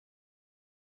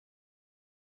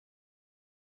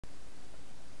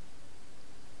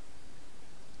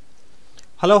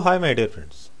Hello, hi my dear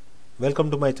friends. Welcome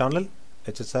to my channel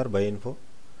HSR Bio.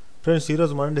 Friends,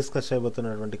 ఈరోజు మనం discuss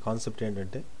చేయబోతున్నటువంటి concept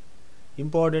ఏంటంటే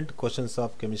important questions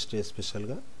of chemistry,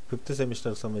 ఎస్పెషల్గా 5th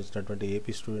సెమిస్టర్కి సంబంధించినటువంటి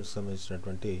AP స్టూడెంట్స్కి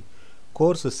సంబంధించినటువంటి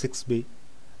course 6B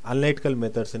analytical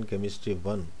methods in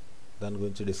Chemistry-1 దాని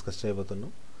గురించి డిస్కస్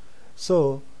చేయబోతున్నాం. సో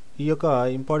ఈ యొక్క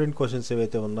ఇంపార్టెంట్ క్వశ్చన్స్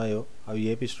ఏవైతే ఉన్నాయో అవి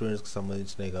ఏపీ స్టూడెంట్స్కి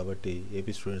సంబంధించినవి కాబట్టి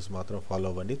ఏపీ స్టూడెంట్స్ మాత్రం ఫాలో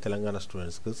అవ్వండి, తెలంగాణ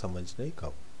స్టూడెంట్స్కి సంబంధించినవి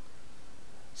కావు.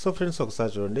 సో ఫ్రెండ్స్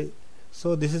ఒకసారి చూడండి. So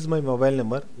this is my mobile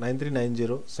number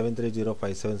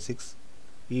 9390730576.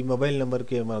 ఈ మొబైల్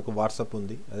నెంబర్కి మనకు వాట్సాప్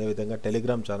ఉంది, అదేవిధంగా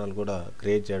టెలిగ్రామ్ ఛానల్ కూడా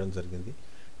క్రియేట్ చేయడం జరిగింది.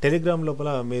 టెలిగ్రామ్ లోపల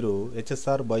మీరు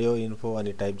HSR Bio info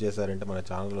అని టైప్ చేశారంటే మన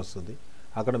ఛానల్ వస్తుంది.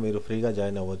 అక్కడ మీరు ఫ్రీగా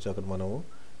జాయిన్ అవ్వచ్చు. అక్కడ మనము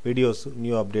videos,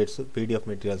 new updates, PDF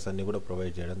materials అన్నీ కూడా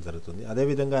ప్రొవైడ్ చేయడం జరుగుతుంది.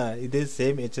 అదేవిధంగా ఇదే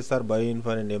సేమ్ HSR Bio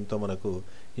info అనే నేమ్తో మనకు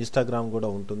ఇన్స్టాగ్రామ్ కూడా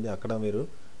ఉంటుంది. అక్కడ మీరు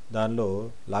దానిలో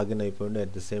లాగిన్ అయిపోయింది.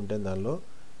 అట్ ది సేమ్ టైం దానిలో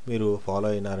మీరు ఫాలో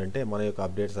అయినారంటే మన యొక్క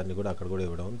అప్డేట్స్ అన్నీ కూడా అక్కడ కూడా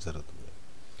ఇవ్వడం జరుగుతుంది.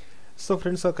 సో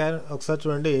ఫ్రెండ్స్ ఒకసారి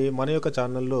చూడండి, మన యొక్క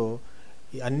ఛానల్లో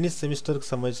అన్ని సెమిస్టర్కి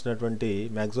సంబంధించినటువంటి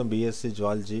maximum BSc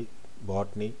zoology,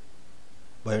 botany,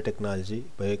 biotechnology,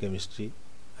 biochemistry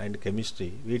and chemistry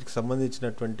వీటికి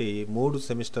సంబంధించినటువంటి 3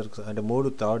 సెమిస్టర్స్ అంటే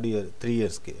 3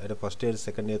 ఇయర్స్కి అంటే first year,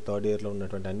 second year, third ఇయర్లో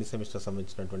ఉన్నటువంటి అన్ని సెమిస్టర్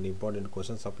సంబంధించినటువంటి ఇంపార్టెంట్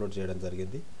క్వశ్చన్స్ అప్లోడ్ చేయడం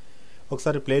జరిగింది.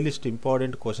 ఒకసారి ప్లేలిస్ట్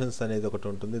ఇంపార్టెంట్ క్వశ్చన్స్ అనేది ఒకటి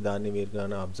ఉంటుంది, దాన్ని మీరు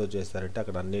కానీ అబ్జర్వ్ చేస్తారంటే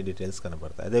అక్కడ అన్ని డీటెయిల్స్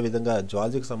కనబడతాయి. అదేవిధంగా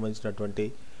జువాలజీకి సంబంధించినటువంటి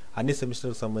అన్ని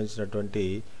సెమిస్టర్కి సంబంధించినటువంటి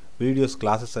వీడియోస్,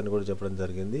 క్లాసెస్ అని కూడా చెప్పడం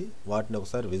జరిగింది. వాటిని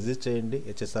ఒకసారి విజిట్ చేయండి.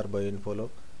 HSR Bio ఇన్ఫోలో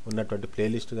ఉన్నటువంటి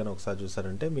ప్లేలిస్ట్ కానీ ఒకసారి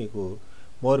చూసారంటే మీకు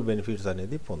మోర్ బెనిఫిట్స్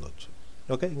అనేది పొందవచ్చు.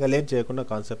 ఓకే, ఇంకా లేట్ చేయకుండా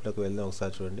కాన్సెప్ట్లోకి వెళ్దాం.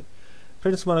 ఒకసారి చూడండి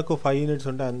ఫ్రెండ్స్, మనకు 5 యూనిట్స్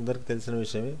ఉంటాయి, అందరికీ తెలిసిన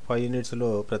విషయమే. 5 యూనిట్స్లో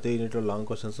ప్రతి యూనిట్లో లాంగ్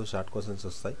క్వశ్చన్స్, షార్ట్ క్వశ్చన్స్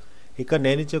వస్తాయి. ఇక్కడ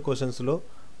నేను ఇచ్చే క్వశ్చన్స్లో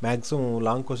మ్యాక్సిమం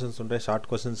లాంగ్ క్వశ్చన్స్ ఉంటాయి, షార్ట్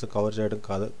క్వశ్చన్స్ కవర్ చేయడం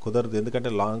కుదరదు. ఎందుకంటే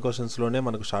లాంగ్ క్వశ్చన్స్లోనే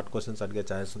మనకు షార్ట్ క్వశ్చన్స్ అడిగే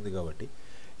ఛాన్స్ ఉంది కాబట్టి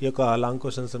ఈ యొక్క లాంగ్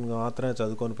క్వశ్చన్స్ మాత్రమే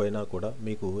చదువుకొని పోయినా కూడా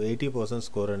మీకు 80%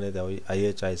 స్కోర్ అనేది అయ్యే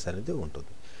ఛాయిస్ అనేది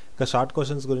ఉంటుంది. ఇంకా షార్ట్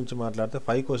క్వశ్చన్స్ గురించి మాట్లాడితే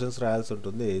 5 క్వశ్చన్స్ రాయాల్సి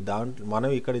ఉంటుంది. దాంట్లో మనం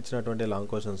ఇక్కడ ఇచ్చినటువంటి లాంగ్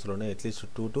క్వశ్చన్స్లోనే అట్లీస్ట్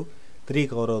 2 to 3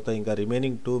 కవర్ అవుతాయి. ఇంకా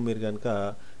రిమైనింగ్ 2 మీరు కనుక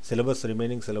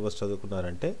రిమైనింగ్ సిలబస్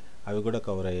చదువుకున్నారంటే అవి కూడా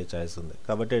కవర్ అయ్యే ఛాయిస్ ఉంది.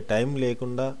 కాబట్టి టైం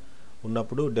లేకుండా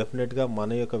ఉన్నప్పుడు డెఫినెట్గా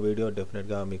మన యొక్క వీడియో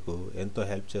డెఫినెట్గా మీకు ఎంతో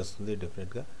హెల్ప్ చేస్తుంది.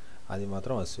 డెఫినెట్గా అది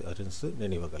మాత్రం అష్యూరెన్స్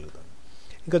నేను ఇవ్వగలుగుతాను.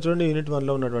 ఇంకా చూడండి, యూనిట్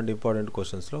 1లో ఉన్నటువంటి important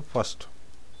క్వశ్చన్స్లో first,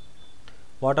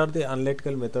 what are the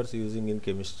analytical methods using in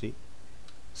chemistry?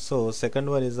 So second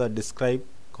one is describe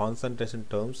concentration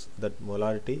terms that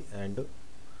molarity and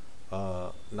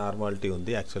normality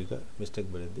ఉంది, యాక్చువల్గా మిస్టేక్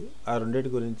పడింది. ఆ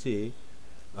రెండింటి గురించి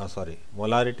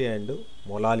మొలారిటీ అండ్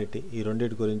మొలాలిటీ ఈ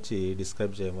రెండింటి గురించి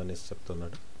డిస్క్రైబ్ చేయమనేసి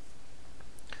చెప్తున్నాడు.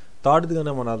 థర్డ్ది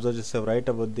కన్నా మనం అబ్జర్వ్ చేస్తే write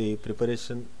about the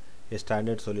preparation A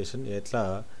standard solution, ఎట్లా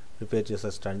ప్రిపేర్ చేసే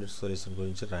స్టాండర్డ్ సొల్యూషన్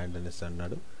గురించి రాయండి అనేసి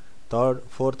అన్నాడు.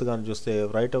 ఫోర్త్ కానీ చూస్తే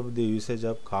write about the usage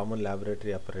of common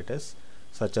laboratory అపరేటస్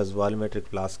such as volumetric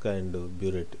flask and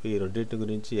burette, ఈ రెండింటి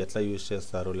గురించి ఎట్లా యూజ్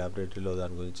చేస్తారు ల్యాబొరేటరీలో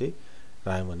దాని గురించి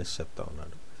రాయమనేసి చెప్తా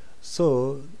ఉన్నాడు. సో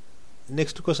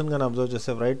నెక్స్ట్ క్వశ్చన్ కానీ అబ్జర్వ్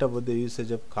చేస్తే write about the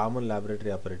usage of common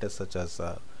laboratory అపరేటస్ such as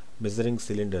measuring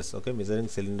cylinders. Okay,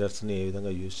 measuring సిలిండర్స్ని ఏ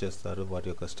విధంగా యూజ్ చేస్తారు, వాటి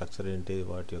యొక్క స్ట్రక్చర్ ఏంటి,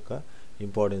 వాటి యొక్క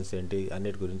ఇంపార్టెన్స్ ఏంటి,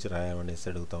 అన్నిటి గురించి రాయమనేసి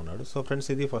అడుగుతూ ఉన్నాడు. సో ఫ్రెండ్స్,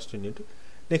 ఇది ఫస్ట్ యూనిట్.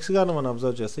 నెక్స్ట్ గా మనం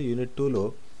అబ్జర్వ్ చేస్తే యూనిట్ 2లో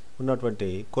ఉన్నటువంటి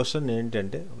క్వశ్చన్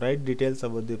ఏంటంటే right details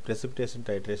about the precipitation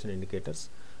titration indicators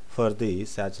for the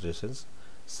saturations.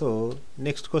 So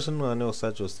next question అని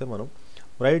ఒకసారి చూస్తే మనం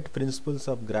right principles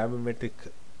of gravimetric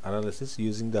analysis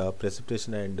using the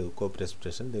precipitation and co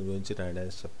precipitation, దీని గురించి రాయండి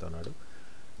అని చెప్తున్నాడు.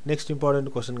 నెక్స్ట్ ఇంపార్టెంట్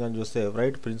క్వశ్చన్ కానీ చూస్తే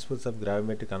right principles of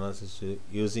gravimetric analysis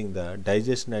using the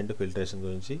digestion and filtration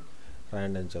గురించి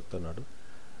రాయండి అని చెప్తున్నాడు.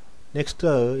 నెక్స్ట్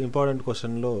ఇంపార్టెంట్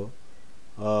క్వశ్చన్లో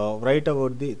write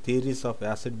about the theories of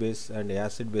acid base and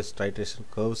acid base titration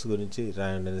curves గురించి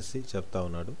రాయండి అనేసి చెప్తా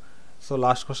ఉన్నాడు. So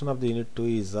last question of the unit 2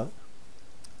 is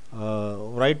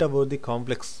write about the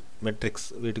complex metrics,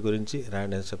 వీటి గురించి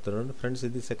రాయండి అని చెప్తున్నాడు. ఫ్రెండ్స్,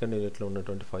 ఇది సెకండ్ యూనిట్లో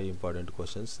ఉన్నటువంటి 5 important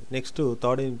questions. Next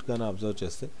third unit కానీ అబ్జర్వ్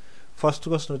చేస్తే ఫస్ట్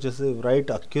క్వశ్చన్ వచ్చేసి right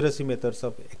accuracy methods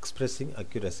of expressing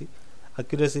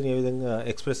అక్యురసీని ఏ విధంగా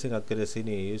ఎక్స్ప్రెసింగ్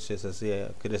అక్యురసీని యూజ్ చేసేసి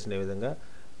అక్యురసీని ఏ విధంగా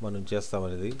మనం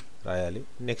చేస్తామనేది రాయాలి.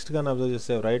 నెక్స్ట్ కానీ అబ్జర్వ్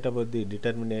చేస్తే write about the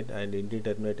determinate and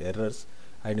indeterminate errors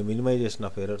and minimisation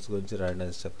of errors గురించి రాయండి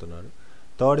అని చెప్తున్నాడు.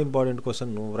 Third important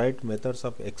question write methods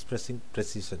of expressing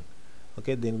precision.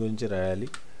 Okay, దీని గురించి రాయాలి.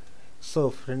 సో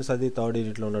ఫ్రెండ్స్, అది థర్డ్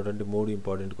యూనిట్లో ఉన్నటువంటి 3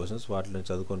 ఇంపార్టెంట్ క్వశ్చన్స్. వాటిని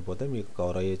చదువుకొని పోతే మీకు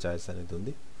కవర్ అయ్యే ఛాయిస్ అనేది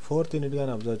ఉంది. ఫోర్త్ యూనిట్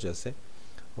కానీ అబ్జర్వ్ చేస్తే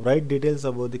right details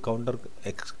about the counter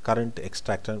current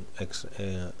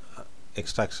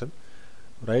extraction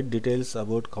right details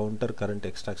about counter current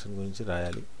extraction గురించి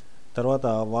రాయాలి. తర్వాత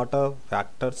what are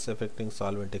factors effecting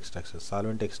solvent extraction,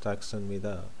 solvent extraction మీద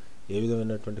ఏ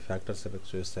విధమైనటువంటి ఫ్యాక్టర్స్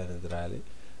ఎఫెక్ట్స్ చూస్తాయి అనేది రాయాలి.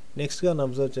 నెక్స్ట్గా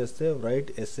అబ్జర్వ్ చేస్తే right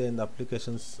SA in the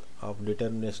applications of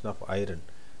determination of iron,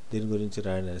 దీని గురించి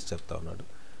రాయండి అనేసి చెప్తా ఉన్నాడు.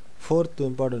 ఫోర్త్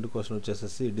ఇంపార్టెంట్ క్వశ్చన్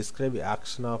వచ్చేసి describe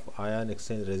action of ion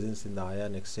exchange resins in the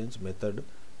ion exchange method,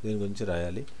 దీని గురించి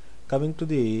రాయాలి. కమింగ్ టు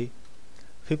ది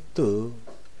ఫిఫ్త్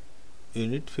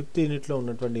యూనిట్లో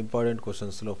ఉన్నటువంటి ఇంపార్టెంట్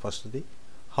క్వశ్చన్స్లో ఫస్ట్ది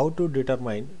how to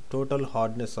determine total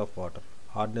hardness of water,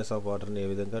 hardness of వాటర్ని ఏ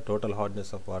విధంగా, టోటల్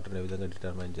హార్డ్నెస్ ఆఫ్ వాటర్ని ఏ విధంగా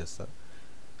డిటర్మైన్ చేస్తారు.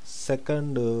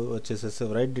 సెకండ్ వచ్చేసేసి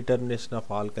రైట్ డిటర్మినేషన్ ఆఫ్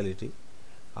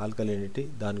ఆల్కలినిటీ,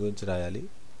 దాని గురించి రాయాలి.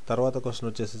 తర్వాత క్వశ్చన్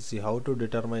వచ్చేసి how to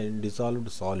determine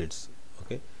dissolved solids.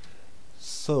 Okay,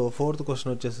 so fourth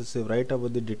question వచ్చేసి write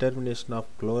about the determination of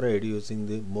chloride using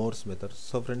the Morse method.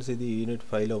 So friends, ఇది యూనిట్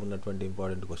 5లో ఉన్నటువంటి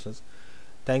important questions.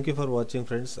 Thank you for watching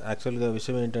friends. యాక్చువల్గా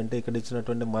విషయం ఏంటంటే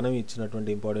ఇక్కడ మనం ఇచ్చినటువంటి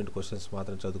ఇంపార్టెంట్ క్వశ్చన్స్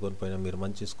మాత్రం చదువుకొని పోయినా మీరు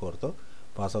మంచి స్కోర్తో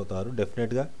పాస్ అవుతారు.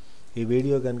 డెఫినెట్గా ఈ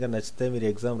వీడియో కనుక నచ్చితే మీరు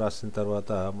ఎగ్జామ్ రాసిన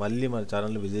తర్వాత మళ్ళీ మన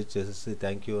ఛానల్ని విజిట్ చేసేసి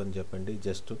థ్యాంక్ యూ అని చెప్పండి.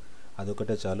 జస్ట్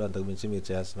అదొకటే చాలు, అంతకుమించి మీరు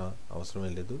చేయాల్సిన అవసరమే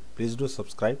లేదు. Please do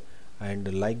subscribe and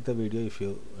like the video if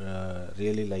you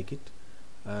really like it.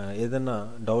 ఏదైనా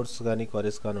డౌట్స్ కానీ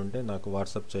క్వరీస్ కానీ ఉంటే నాకు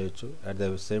వాట్సాప్ చేయొచ్చు. అట్ ద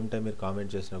సేమ్ టైం మీరు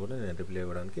కామెంట్ చేసినా కూడా నేను రిప్లై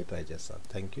ఇవ్వడానికి ట్రై చేస్తాను.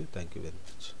 Thank you very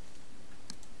much.